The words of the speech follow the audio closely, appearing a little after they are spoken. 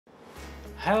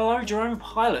Hello drone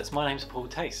pilots, my name's Paul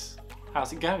Tace.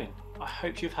 How's it going? I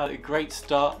hope you've had a great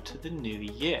start to the new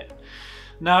year.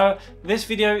 Now, this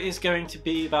video is going to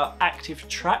be about active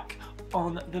track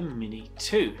on the Mini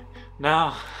 2.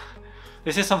 Now,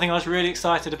 this is something I was really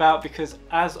excited about because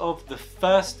as of the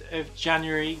 1st of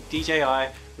January, DJI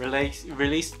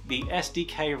released the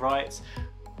SDK rights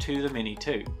to the Mini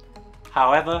 2.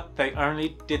 However, they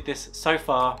only did this so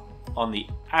far on the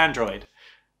Android,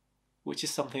 which is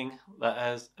something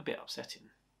that is a bit upsetting.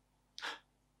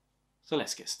 So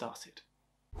let's get started.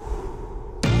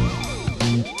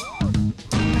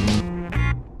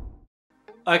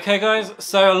 Okay guys,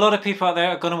 so a lot of people out there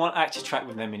are going to want active track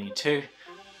with their Mini 2,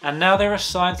 and now there are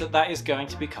signs that that is going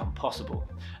to become possible.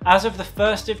 As of the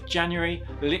 1st of January,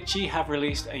 Litchi have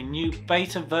released a new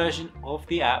beta version of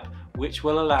the app which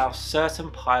will allow certain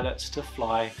pilots to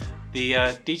fly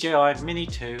the DJI Mini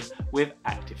 2 with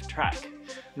active track.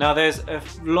 Now there's a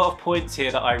lot of points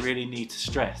here that I really need to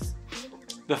stress.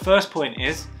 The first point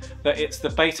is that it's the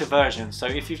beta version, so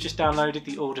if you've just downloaded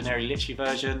the ordinary Litchi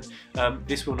version,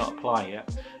 this will not apply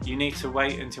yet. You need to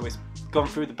wait until it's gone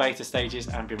through the beta stages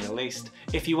and been released.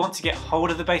 If you want to get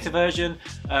hold of the beta version,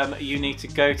 you need to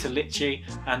go to Litchi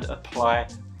and apply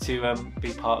to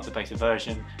be part of the beta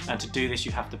version, and to do this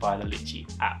you have to buy the Litchi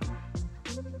app.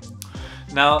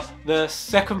 Now the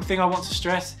second thing I want to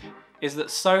stress is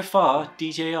that so far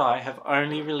DJI have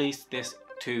only released this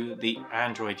to the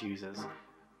Android users,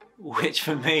 which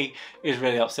for me is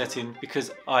really upsetting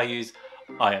because I use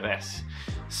iOS.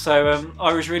 So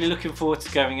I was really looking forward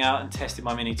to going out and testing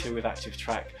my Mini 2 with active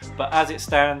track, but as it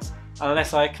stands,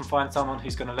 unless I can find someone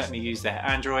who's going to let me use their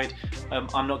Android,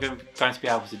 I'm not going to be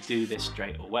able to do this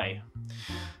straight away.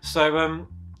 So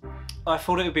I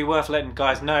thought it would be worth letting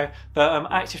guys know that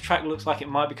active track looks like it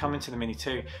might be coming to the Mini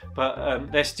 2,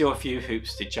 but there's still a few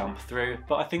hoops to jump through,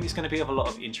 but I think it's going to be of a lot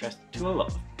of interest to a lot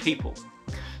of people.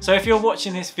 So if you're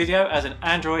watching this video as an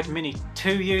Android Mini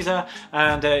 2 user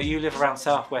and you live around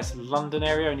Southwest London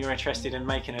area and you're interested in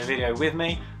making a video with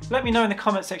me, let me know in the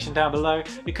comment section down below.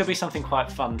 It could be something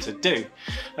quite fun to do.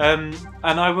 And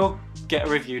I will get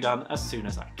a review done as soon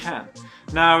as I can.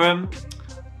 Now,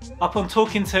 upon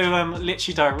talking to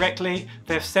Litchi directly,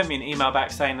 they've sent me an email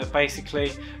back saying that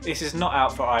basically this is not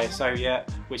out for ISO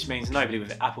yet, which means nobody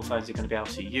with Apple phones are going to be able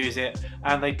to use it,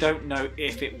 and they don't know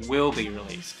if it will be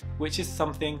released, which is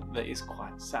something that is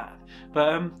quite sad.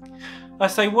 But I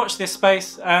say watch this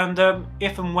space, and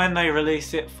if and when they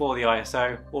release it for the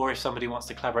ISO, or if somebody wants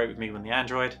to collaborate with me on the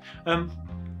Android,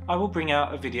 I will bring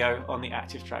out a video on the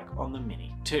active track on the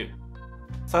Mini 2.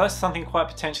 So that's something quite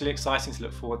potentially exciting to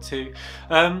look forward to.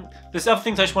 There's other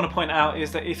things I just want to point out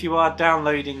is that if you are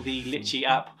downloading the Litchi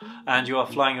app and you are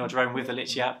flying your drone with the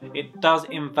Litchi app, it does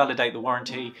invalidate the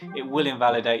warranty. It will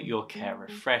invalidate your care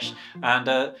refresh,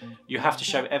 and you have to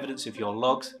show evidence of your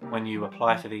logs when you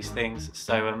apply for these things,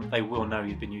 so they will know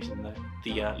you've been using the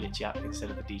Litchi app instead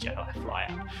of the DJI Fly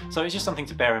app. So it's just something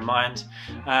to bear in mind,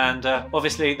 and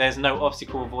obviously there's no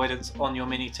obstacle avoidance on your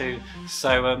Mini 2,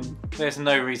 so there's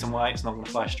no reason why it's not going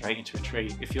to fly straight into a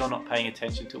tree if you're not paying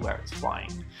attention to where it's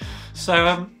flying.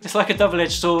 So it's like a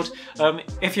double-edged sword.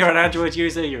 If you're an Android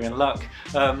user, you're in luck,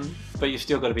 but you've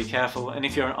still got to be careful, and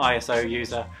if you're an ISO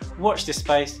user, watch this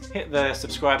space, hit the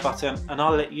subscribe button, and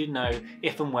I'll let you know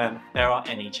if and when there are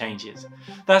any changes.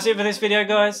 That's it for this video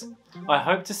guys. I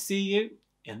hope to see you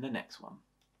in the next one.